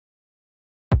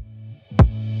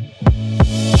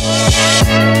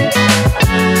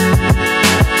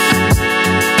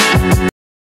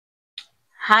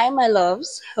Hi my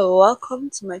loves, welcome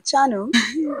to my channel.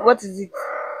 What is it?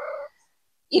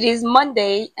 It is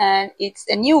Monday and it's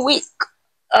a new week.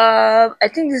 I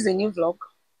think this is a new vlog.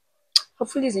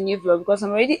 Hopefully it's a new vlog because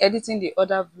I'm already editing the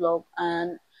other vlog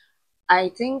and I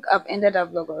think I've ended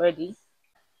that vlog already.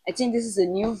 I think this is a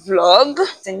new vlog.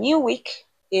 It's a new week.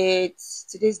 It's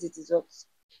today's date is what?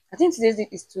 I think today's date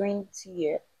is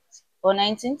 20th or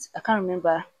 19th. I can't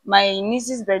remember. My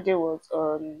niece's birthday was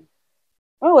on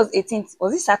when was 18th?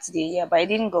 Was it Saturday? Yeah, but I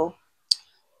didn't go.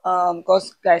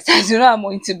 Because guys, I do not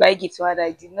want to buy gifts, but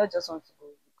I did not just want to go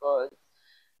because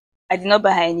I did not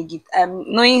buy her any gift.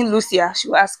 Knowing Lucia, she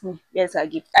will ask me where's her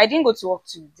gift. I didn't go to work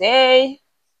today.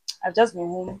 I've just been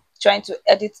home trying to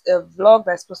edit a vlog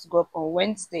that's supposed to go up on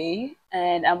Wednesday,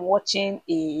 and I'm watching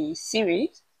a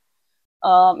series.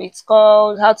 It's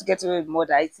called How to Get Away with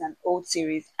Murder. It's an old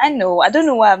series. I don't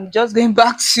know why I'm just going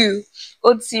back to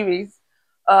old series.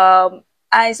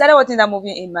 I started watching that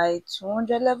movie in my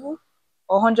 200 level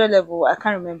or 100 level. I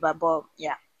can't remember, but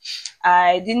yeah,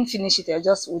 I didn't finish it.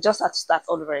 We just had to start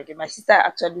all over again. My sister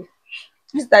actually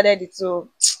started it, so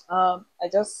I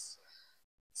just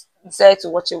decided to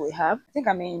watch it with her. I think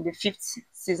I'm in the fifth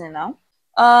season now.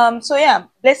 So yeah,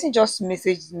 Blessing just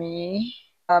messaged me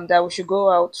that we should go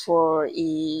out for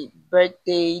a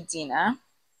birthday dinner.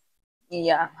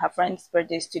 Yeah, her friend's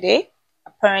birthday is today.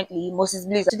 Apparently, Moses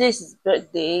Bliss today is his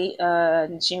birthday,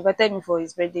 and she invited me for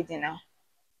his birthday dinner.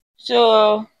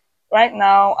 So right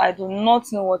now, I do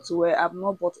not know what to wear. I've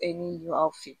not bought any new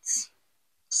outfits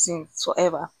since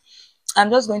forever.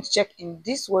 I'm just going to check in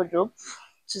this wardrobe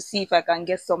to see if I can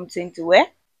get something to wear.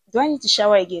 Do I need to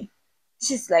shower again?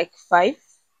 This is like 5.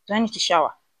 Do I need to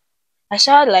shower? I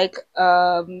showered like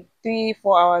 3-4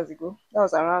 hours ago. That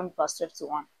was around past 12 to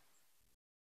 1.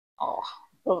 Oh,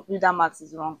 probably that math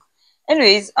is wrong.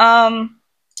 Anyways,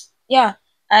 yeah,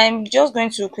 I'm just going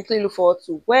to quickly look forward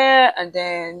to wear, and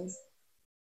then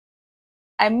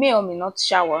I may or may not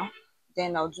shower.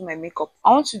 Then I'll do my makeup.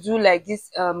 I want to do like this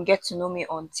get to know me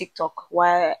on TikTok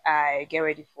while I get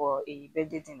ready for a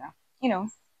birthday dinner.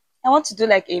 I want to do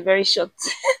like a very short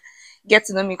get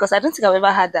to know me because I don't think I've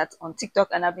ever had that on TikTok,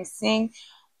 and I've been seeing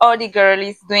all the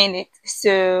girlies doing it,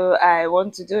 so I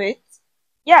want to do it.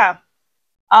 Yeah.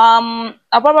 I'll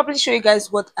probably show you guys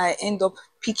what I end up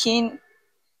picking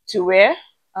to wear.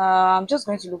 I'm just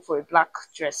going to look for a black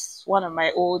dress, one of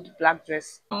my old black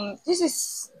dress. This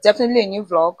is definitely a new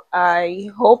vlog. I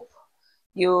hope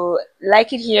you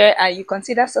like it here and you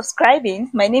consider subscribing.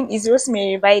 My name is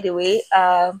Rosemary, by the way.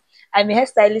 I'm a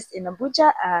hairstylist in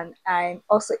Abuja and I'm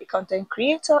also a content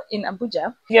creator in Abuja.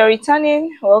 If you're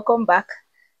returning, welcome back.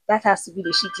 That has to be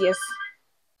the shittiest.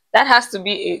 That has to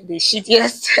be the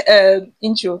shittiest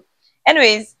intro.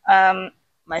 Anyways,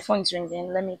 my phone is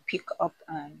ringing. Let me pick up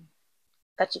and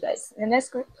catch you guys in the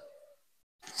next clip.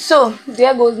 So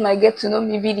there goes my get to know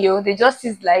me video. They just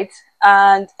use light,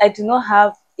 and I do not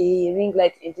have a ring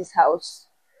light in this house,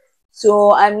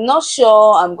 so I'm not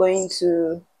sure I'm going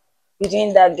to be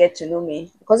doing that get to know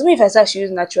me, because even if I start to use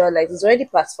natural light, it's already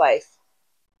past 5.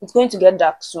 It's going to get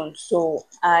dark soon, so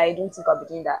I don't think I'll be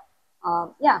doing that.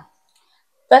 Yeah.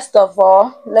 First of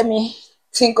all, let me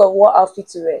think of what outfit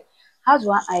to wear. How do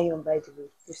I iron, by the way?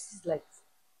 This is like.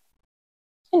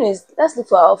 Anyways, let's look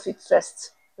for our outfit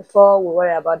first before we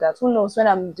worry about that. Who knows, when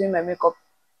I'm doing my makeup,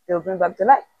 they'll bring back the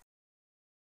light.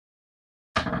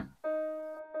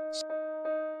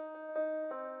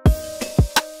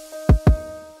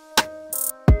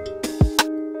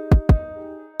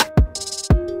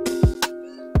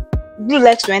 Blue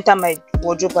likes to enter my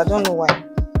wardrobe. I don't know why.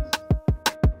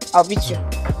 I'll beat you.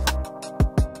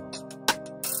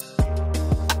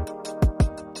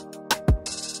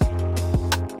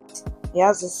 He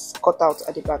has this cutout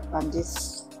at the back and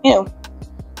this,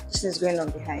 this is going on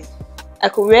behind. I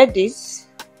could wear this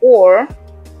or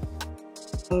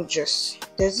long dress.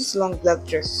 There's this long black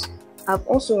dress. I've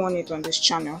also worn it on this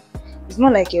channel. It's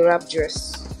more like a wrap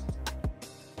dress.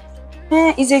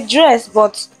 It's a dress,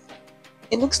 but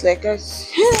it looks like a.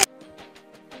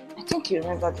 I think you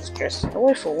remember this dress. I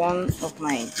wore it for one of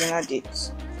my dinner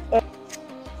dates.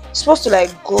 It's supposed to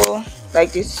like go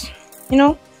like this,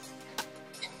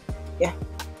 Yeah.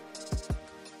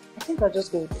 I think I'll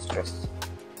just go with this dress.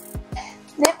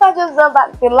 Never just brought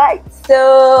back the light,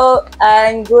 so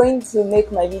I'm going to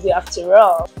make my video after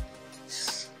all.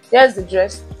 There's the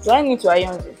dress. Do I need to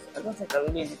iron this? I don't think I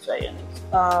really need to iron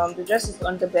it. The dress is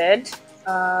on the bed.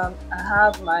 I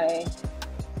have my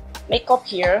makeup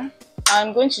here.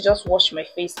 I'm going to just wash my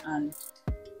face and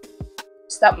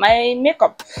start my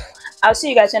makeup. I'll see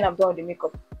you guys when I'm done with the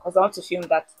makeup because I want to film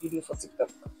that video for TikTok.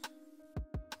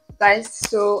 Guys,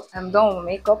 so I'm done with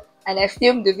makeup and I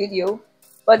filmed the video.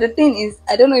 But the thing is,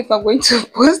 I don't know if I'm going to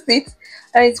post it.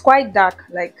 And it's quite dark,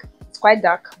 like it's quite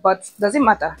dark, but doesn't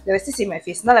matter. They will still see my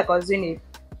face. Not like I was doing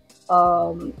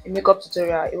a makeup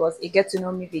tutorial. It was a get to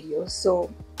know me video. So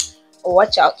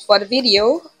watch out for the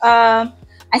video. I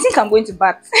think I'm going to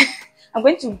bat. I'm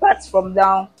going to bat from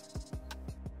down.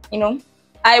 You know,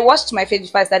 I washed my face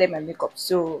before I started my makeup,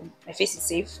 so my face is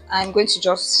safe. I'm going to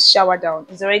just shower down.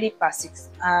 It's already past 6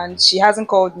 and she hasn't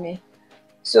called me.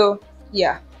 So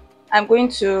yeah, I'm going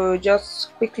to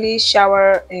just quickly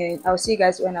shower and I'll see you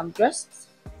guys when I'm dressed.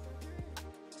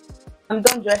 I'm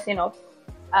done dressing up.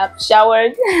 I've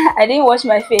showered. I didn't wash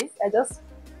my face. I just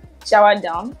showered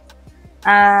down.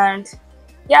 And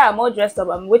yeah, I'm all dressed up.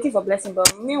 I'm waiting for blessing.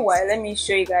 But meanwhile, let me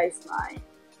show you guys my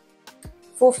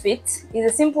full fit.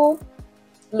 It's a simple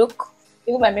look.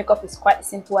 Even my makeup is quite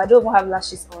simple. I don't even have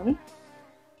lashes on.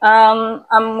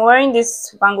 I'm wearing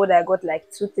this bangle that I got like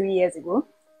 2-3 years ago.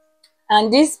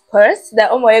 And this purse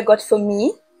that Omoye got for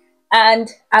me. And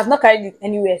I've not carried it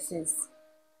anywhere since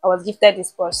I was gifted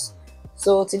this purse.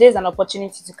 So today is an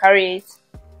opportunity to carry it.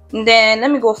 And then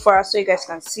let me go far so you guys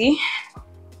can see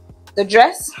the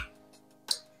dress.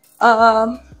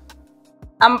 I'm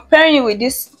pairing it with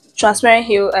this transparent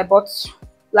heel I bought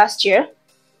last year.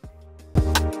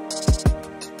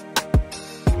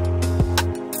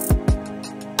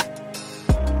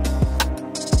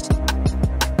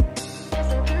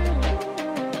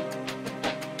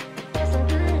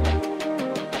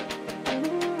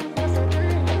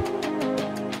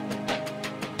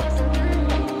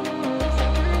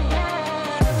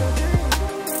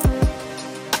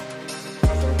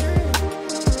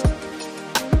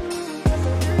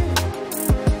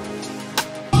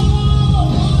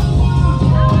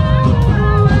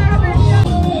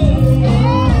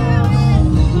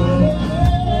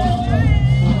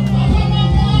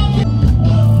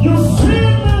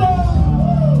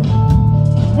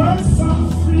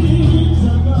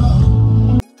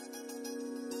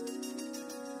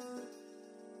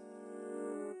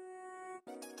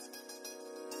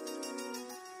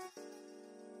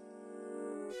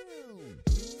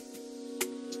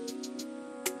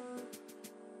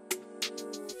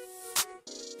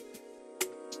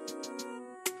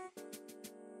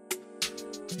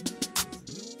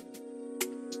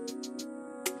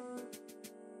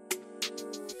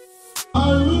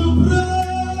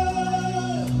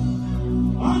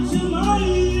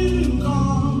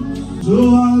 So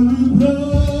I will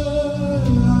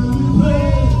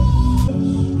pray,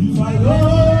 if I go,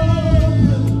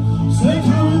 say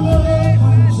come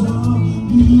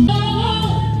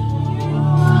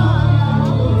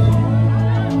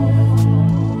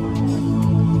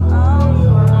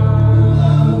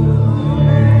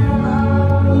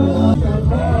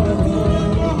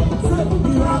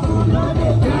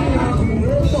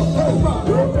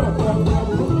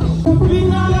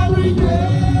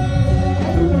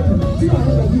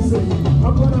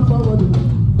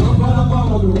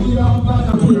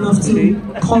enough to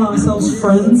call ourselves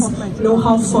friends, know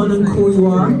how fun and cool you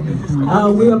are.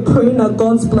 We are praying that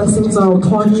God's blessings are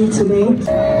upon you today.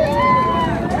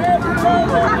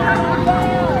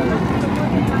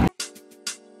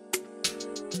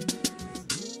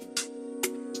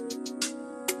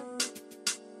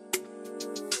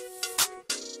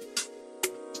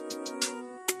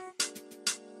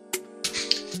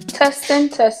 Testing,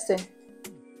 testing.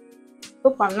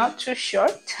 Hope I'm not too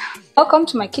short. Welcome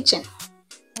to my kitchen.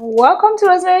 Welcome to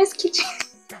Rosemary's kitchen.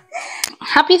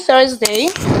 Happy Thursday.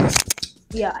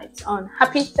 Yeah, it's on.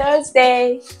 Happy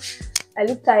Thursday. I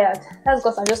look tired. That's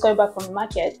because I'm just coming back from the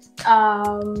market.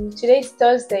 Today is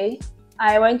Thursday.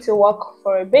 I went to work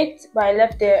for a bit, but I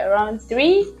left there around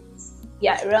 3.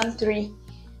 Yeah, around 3.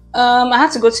 I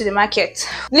had to go to the market.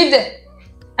 Leave there.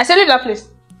 I said leave that place.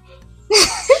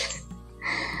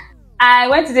 I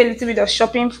went to do a little bit of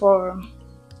shopping for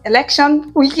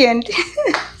election weekend.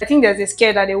 I think there's a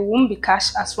scare that there won't be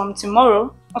cash as from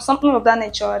tomorrow or something of that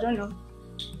nature. I don't know.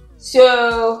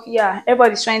 So yeah,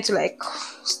 everybody's trying to like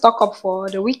stock up for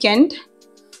the weekend,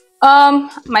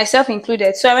 myself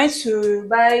included. So I went to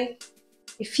buy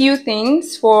a few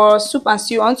things for soup and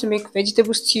stew. I want to make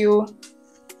vegetable stew.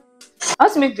 I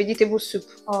want to make vegetable soup.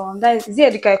 That is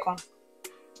it edikaikon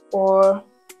or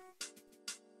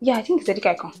yeah, I think it's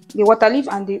edikaikon. The water leaf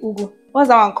and the ugu. What's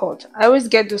that one called? I always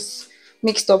get those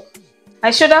mixed up. My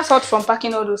shoulders hurt from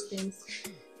packing all those things.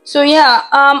 So yeah,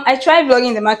 I tried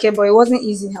vlogging the market, but it wasn't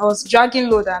easy. I was dragging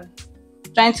load and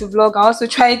trying to vlog. I also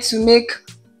tried to make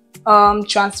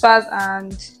transfers,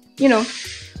 and you know,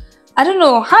 I don't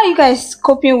know how you guys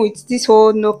coping with this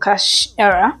whole no cash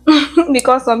era.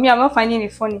 Because for me, I'm not finding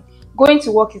it funny. Going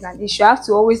to work is an issue. I have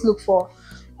to always look for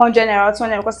 100 naira,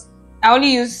 200 because I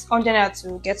only use 100 naira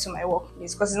to get to my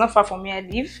workplace because it's not far from where I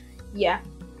live. Yeah.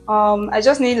 I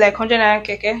just need like 100 naira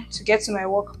keke to get to my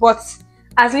work. But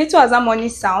as little as that money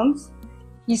sounds,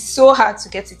 it's so hard to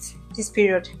get it this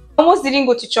period. I almost didn't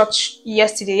go to church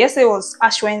yesterday. Yesterday was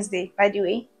Ash Wednesday, by the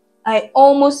way. I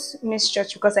almost missed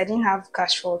church because I didn't have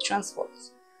cash for transport.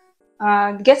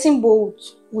 Getting bold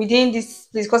within this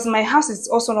place because my house is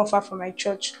also not far from my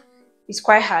church. It's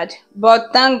quite hard,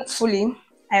 but thankfully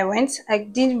I went. I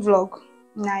didn't vlog.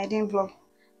 No, I didn't vlog.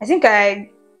 I think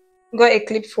I got a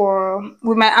clip for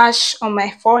with my ash on my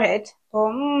forehead. But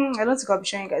I don't think I'll be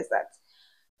showing you guys that.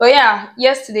 But yeah,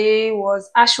 yesterday was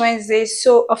Ash Wednesday,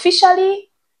 so officially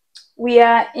we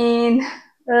are in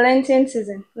Lenten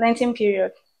season, Lenten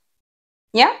period.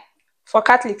 Yeah, for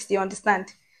Catholics, they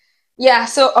understand. Yeah,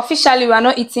 so officially we are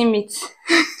not eating meat.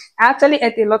 I actually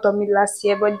ate a lot of meat last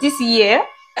year, but this year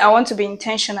I want to be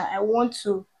intentional. I want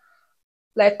to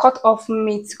like cut off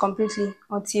meat completely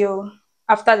until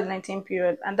after the 19th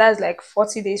period, and that's like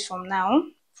 40 days from now,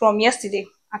 from yesterday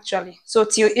actually. So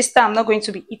till Easter, I'm not going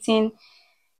to be eating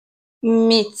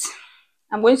meat.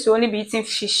 I'm going to only be eating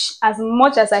fish. As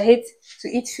much as I hate to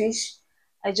eat fish,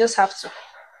 I just have to.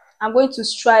 I'm going to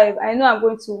strive. I know I'm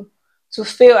going to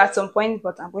fail at some point,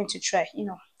 but I'm going to try. You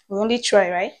know, we only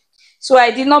try, right? So I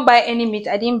did not buy any meat.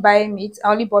 I didn't buy meat.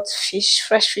 I only bought fish,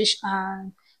 fresh fish,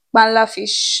 and banla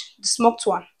fish, the smoked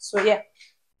one. So yeah,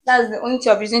 that's the only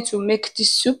thing I'm using to make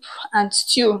this soup and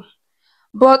stew.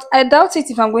 But I doubt it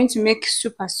if I'm going to make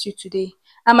soup and stew today.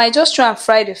 I might just try and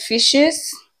fry the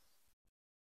fishes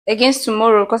against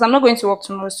tomorrow because I'm not going to work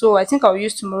tomorrow. So I think I'll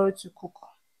use tomorrow to cook.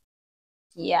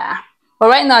 Yeah. But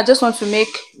right now, I just want to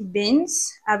make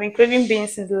beans. I've been craving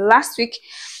beans since last week,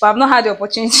 but I've not had the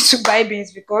opportunity to buy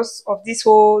beans because of this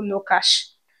whole no cash.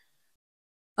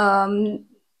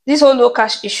 This whole no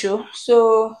cash issue.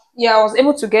 So yeah, I was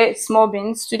able to get small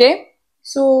beans today.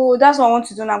 So that's what I want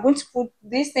to do now. I'm going to put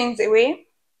these things away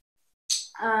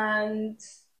and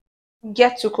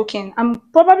get to cooking. I'm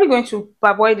probably going to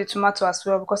parboil the tomato as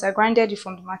well because I grinded it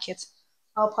from the market.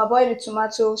 I'll parboil the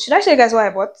tomato. Should I show you guys what I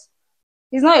bought?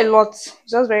 It's not a lot,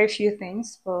 just very few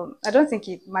things, but I don't think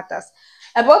it matters.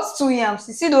 I bought 2 yams.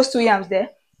 You see those 2 yams there?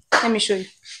 Let me show you.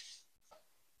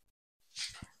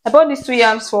 I bought these 2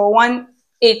 yams for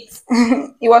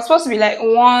 1,800. It was supposed to be like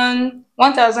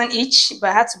 1,000 each,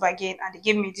 but I had to bargain and they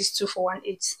gave me these two for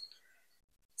 1,800.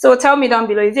 So tell me down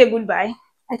below, is it a good buy?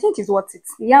 I think it's worth it.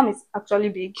 The yam is actually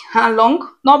big and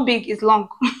long. Not big, it's long.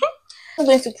 I'm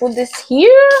going to put this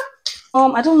here.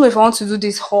 I don't know if I want to do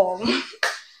this haul.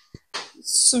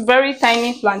 It's very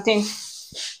tiny plantain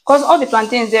because all the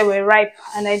plantains there were ripe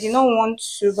and I did not want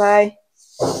to buy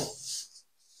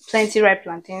plenty ripe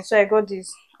plantains, so I got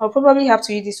this. I'll probably have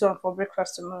to eat this one for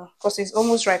breakfast tomorrow because it's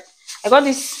almost ripe. I got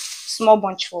this small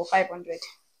bunch for 500,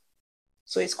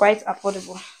 so it's quite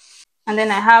affordable. And then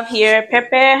I have here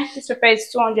pepper. This pepper is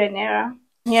 200 naira.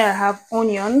 Here I have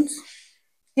onions.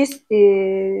 This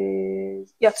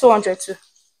is 200 too.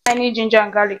 I need ginger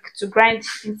and garlic to grind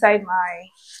inside my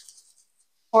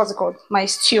what's it called? My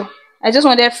stew. I just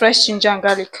wanted fresh ginger and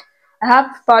garlic. I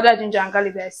have powdered ginger and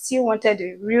garlic, but I still wanted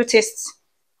the real taste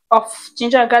of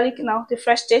ginger and garlic now, the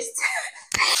fresh taste.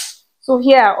 So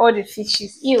here are all the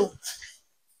fishes. Ew.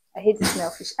 I hate the smell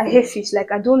of fish. I hate fish.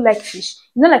 Like I don't like fish.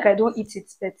 Not like I don't eat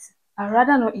it, but I'd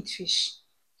rather not eat fish.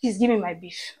 Please give me my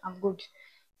beef. I'm good.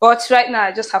 But right now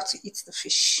I just have to eat the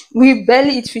fish. We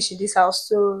barely eat fish in this house,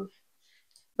 so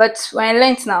but we're in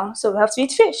Lent now, so we have to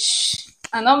eat fish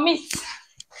and not meat.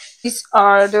 These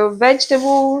are the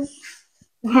vegetables.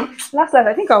 Last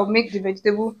I think I'll make the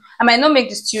vegetable. I might not make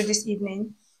the stew this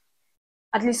evening.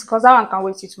 At least because that one can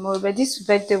wait till tomorrow. But this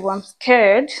vegetable, I'm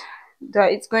scared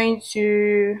that it's going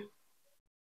to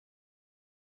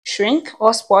shrink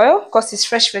or spoil because it's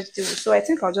fresh vegetable. So I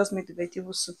think I'll just make the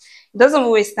vegetable soup. It doesn't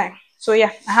waste time. So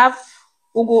yeah, I have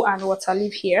ugu and water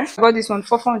leaf here. I got this one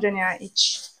for 400 naira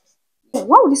each.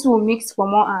 Why would this one mix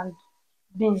pomo and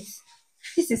beans?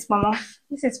 This is pomo.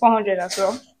 This is 400 as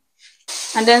well.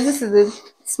 And then this is the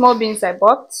small beans I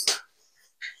bought.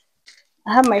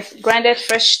 I have my grinded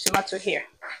fresh tomato here.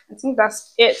 I think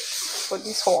that's it for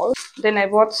this haul. Then I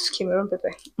bought Cameroon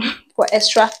pepper for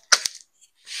extra.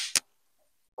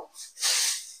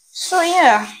 So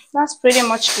yeah, that's pretty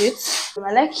much it.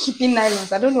 I like keeping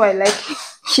nylons. I don't know why I like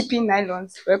keeping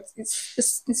nylons, but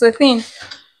it's a thing.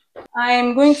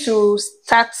 I'm going to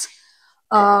start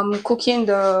cooking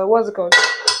the what's it called?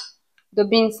 The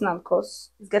beans now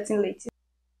because it's getting late.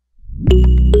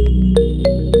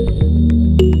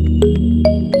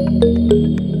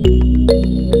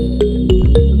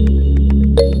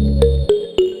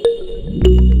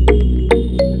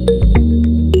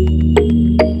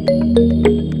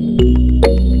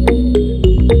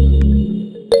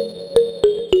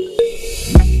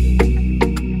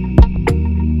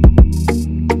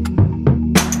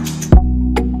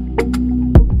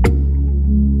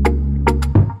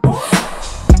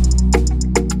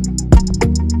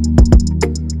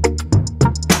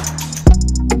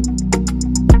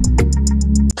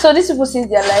 So these people see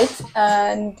their light,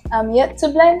 and I'm yet to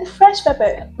blend fresh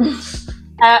pepper.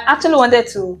 I actually wanted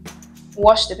to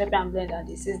wash the pepper and blend, and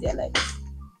this is their light.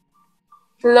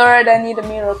 Lord, I need a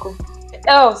miracle.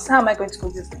 Else, how am I going to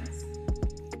cook these things?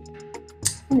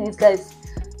 Anyways, guys,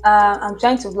 I'm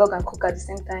trying to vlog and cook at the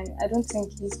same time. I don't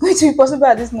think it's going to be possible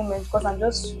at this moment because I'm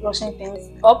just rushing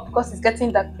things up because it's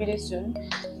getting dark pretty soon,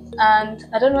 and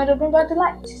I don't know where to bring back the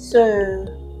light. So,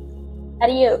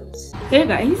 adios. Hey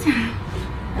guys,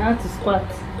 I have to squat.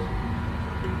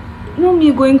 You know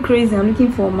me going crazy. I'm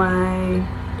looking for my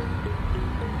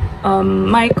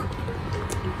mic.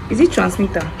 Is it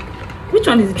transmitter? Which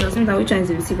one is the transmitter? Which one is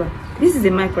the receiver? This is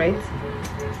the mic, right?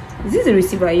 Is this the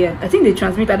receiver? Yeah, I think the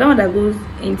transmitter, that one that goes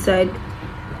inside,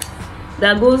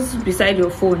 that goes beside your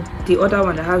phone, the other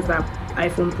one that has that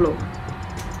iPhone plug.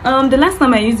 The last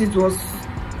time I used it was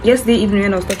yesterday evening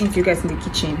when I was talking to you guys in the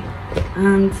kitchen,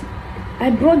 and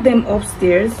I brought them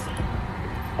upstairs.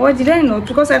 Or did I not?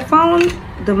 Because I found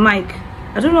the mic.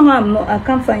 I don't know how I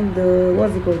can't find the,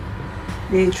 what's it called,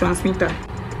 the transmitter.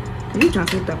 Is it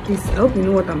transmitter? Please, I hope you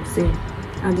know what I'm saying.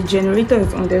 And the generator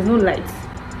is on. There's no lights.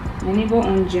 My neighbor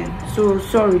on gen. So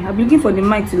sorry, I'm looking for the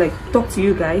mic to like talk to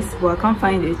you guys, but I can't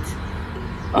find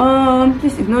it.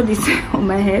 Please ignore this on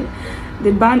my head.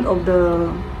 The band of the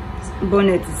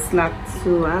bonnet is slacked,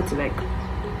 so I have to like,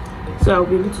 so I'll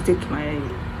be able to take my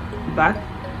bath.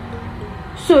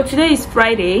 So today is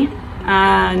Friday,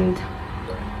 and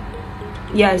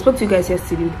yeah, I spoke to you guys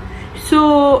yesterday.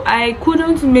 So I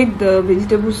couldn't make the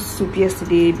vegetable soup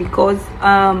yesterday because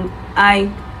I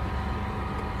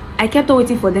kept on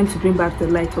waiting for them to bring back the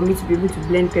light for me to be able to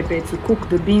blend pepper to cook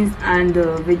the beans and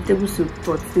the vegetable soup,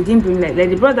 but they didn't bring light. Like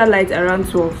they brought that light around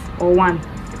 12 or 1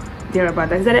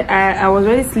 thereabout. I was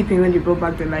already sleeping when they brought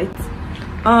back the light.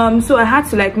 So I had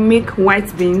to like make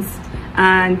white beans,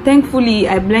 and thankfully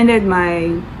I blended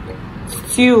my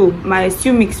stew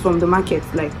mix from the market,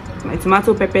 like my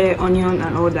tomato, pepper, onion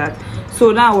and all that.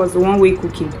 So that was the one way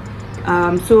cooking.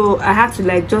 So I had to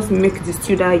like just make the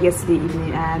stew that yesterday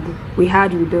evening, and we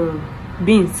had with the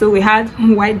beans. So we had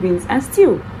white beans and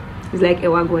stew. It's like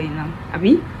ewa going now,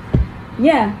 Abby.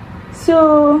 Yeah.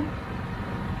 So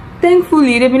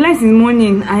thankfully they realized in the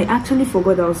morning I actually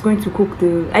forgot I was going to cook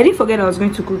I didn't forget I was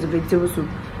going to cook the vegetable soup.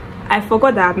 I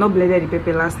forgot that I had not blended the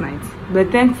pepper last night,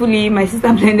 but thankfully my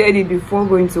sister blended it before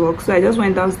going to work. So I just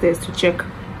went downstairs to check,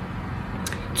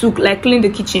 to like clean the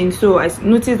kitchen. So I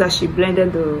noticed that she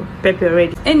blended the pepper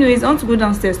already. Anyways, I want to go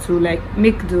downstairs to like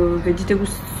make the vegetable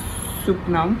soup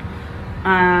now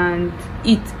and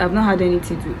eat. I've not had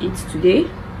anything to eat today.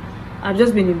 I've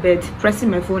just been in bed pressing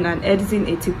my phone and editing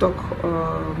a TikTok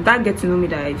that Get to Know Me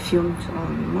that I filmed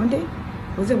on Monday.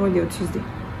 Was it Monday or Tuesday?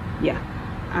 Yeah,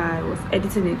 I was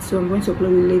editing it, so I'm going to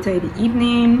upload it later in the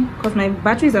evening because my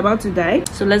battery is about to die.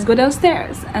 So let's go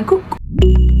downstairs and cook.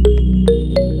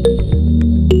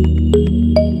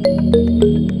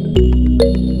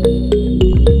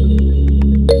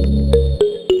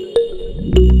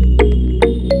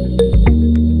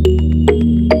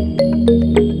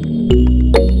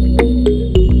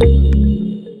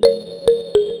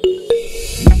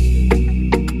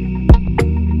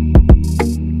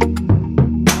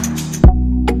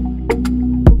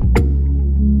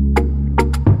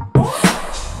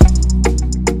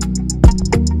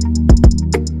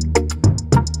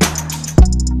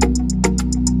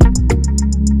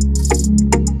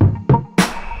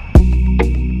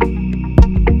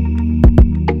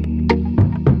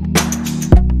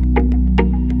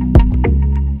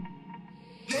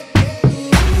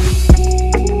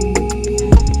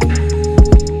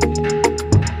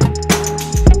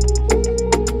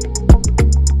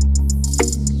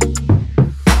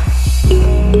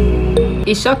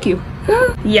 It shock you?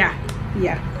 yeah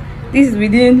This is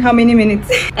within how many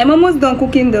minutes? I'm almost done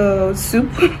cooking the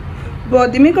soup,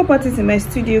 but the makeup artist in my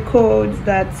studio called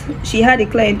that she had a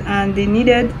client and they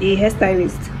needed a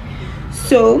hairstylist,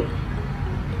 so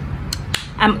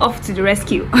I'm off to the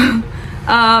rescue.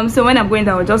 So when I'm going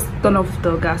down, I'll just turn off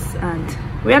the gas and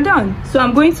we are done. So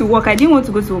I'm going to work. I didn't want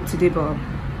to go to work today, but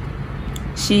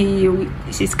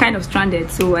she's kind of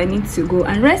stranded, so I need to go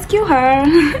and rescue her.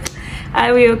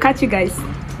 I will catch you guys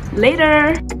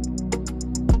later.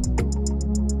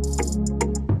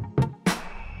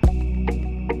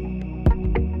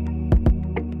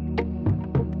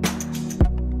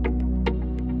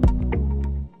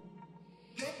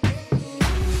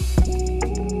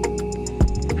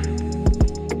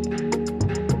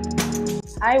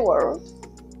 Hi world,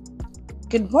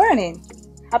 good morning,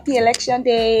 happy election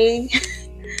day.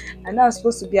 I know I'm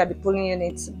supposed to be at the polling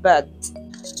unit, but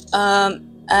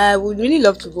I would really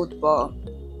love to vote, but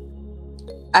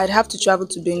I'd have to travel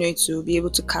to Benue to be able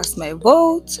to cast my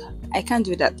vote. I can't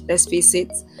do that, let's face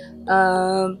it.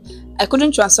 I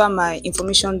couldn't transfer my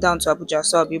information down to Abuja,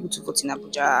 so I'll be able to vote in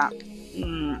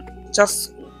Abuja.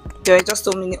 Just there are just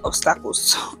so many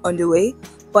obstacles on the way,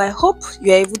 but I hope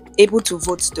you are able to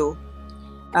vote though.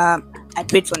 I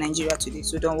prayed for Nigeria today,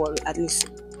 so don't worry. At least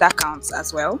that counts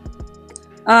as well.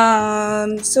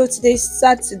 So today's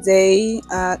Saturday.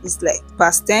 It's like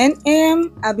past 10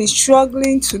 a.m. I've been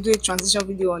struggling to do a transition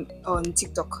video on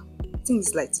TikTok. I think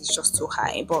it's like it's just too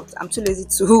high, but I'm too lazy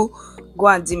to go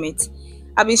and dim it.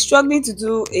 I've been struggling to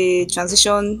do a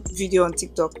transition video on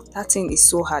TikTok. That thing is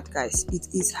so hard, guys. It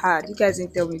is hard. You guys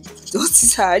didn't tell me it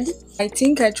was hard. I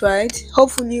think I tried.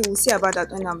 Hopefully we'll see about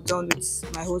that when I'm done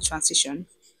with my whole transition.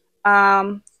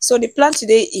 So the plan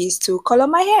today is to color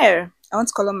my hair. I want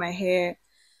to color my hair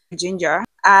ginger.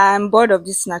 I'm bored of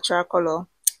this natural color.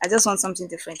 I just want something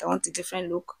different. I want a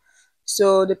different look.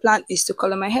 So the plan is to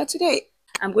color my hair today.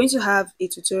 I'm going to have a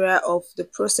tutorial of the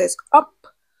process up.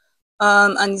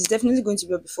 And it's definitely going to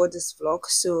be up before this vlog.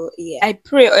 So yeah, I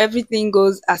pray everything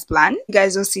goes as planned. You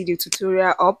guys don't see the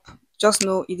tutorial up, just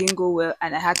know it didn't go well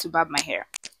and I had to barb my hair.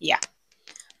 Yeah,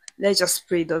 let's just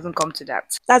pray it doesn't come to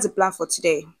that. That's the plan for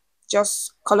today.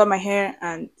 Just color my hair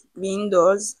and be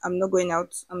indoors. I'm not going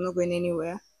out. I'm not going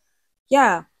anywhere.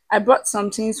 Yeah, I brought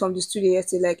some things from the studio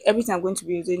yesterday, like everything I'm going to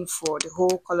be using for the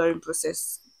whole coloring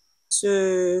process.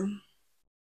 So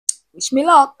wish me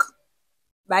luck.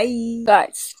 Bye.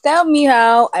 Guys, tell me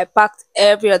how I packed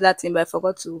every other thing but I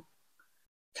forgot to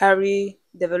carry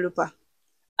developer.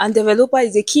 And developer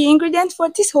is a key ingredient for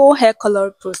this whole hair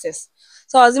color process.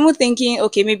 So I was even thinking,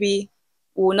 okay, maybe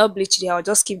we will not bleach the hair, I'll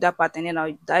just keep that part and then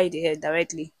I'll dye the hair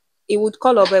directly. It would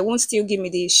color, but it won't still give me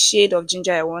the shade of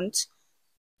ginger I want.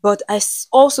 But I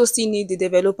also still need the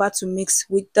developer to mix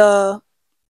with the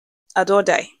adore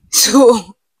dye.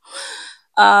 So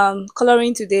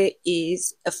coloring today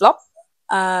is a flop.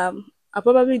 I'll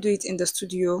probably do it in the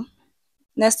studio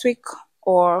next week,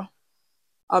 or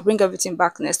I'll bring everything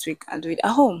back next week and do it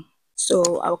at home.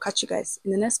 So I will catch you guys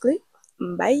in the next clip.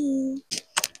 Bye.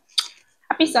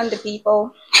 Happy Sunday,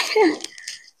 people.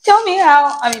 Tell me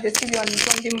how I'm in the studio on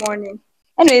Sunday morning.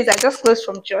 Anyways, I just closed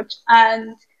from church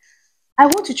and I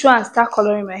want to try and start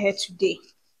coloring my hair today.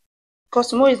 Because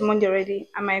tomorrow is Monday already.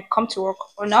 I might come to work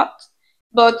or not.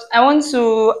 But I want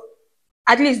to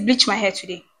at least bleach my hair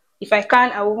today. If I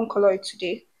can, I won't color it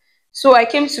today. So I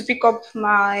came to pick up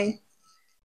my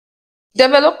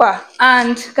developer.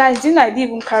 And guys, didn't I didn't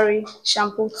even carry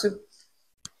shampoo too?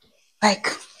 Like,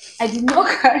 I did not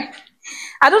carry.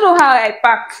 I don't know how I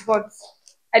packed, but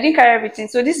I didn't carry everything.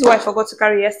 So this is what I forgot to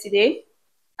carry yesterday.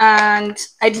 And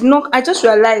I did not, I just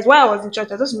realized while I was in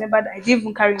church, I just remembered I didn't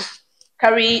even carry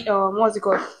what's it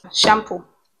called? Shampoo.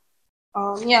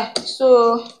 Yeah,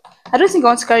 so I don't think I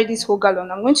want to carry this whole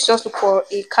gallon. I'm going to just look for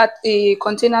a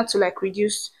container to like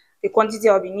reduce the quantity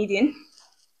I'll be needing.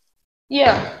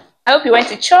 Yeah, I hope you went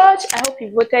to church. I hope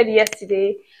you voted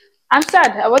yesterday. I'm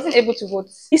sad I wasn't able to vote.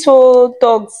 This whole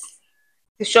thugs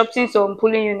disrupting some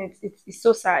polling units, it's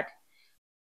so sad.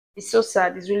 It's so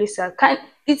sad. It's really sad.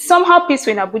 It's somehow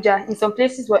peaceful in Abuja in some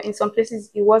places, but in some places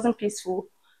it wasn't peaceful.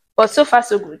 But so far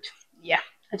so good. Yeah,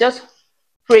 I just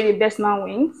pray the best man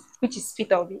wins, which is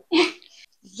Peter Obi.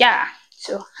 Yeah,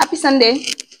 so happy Sunday.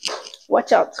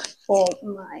 Watch out for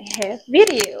my hair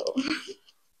video.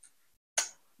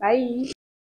 Bye.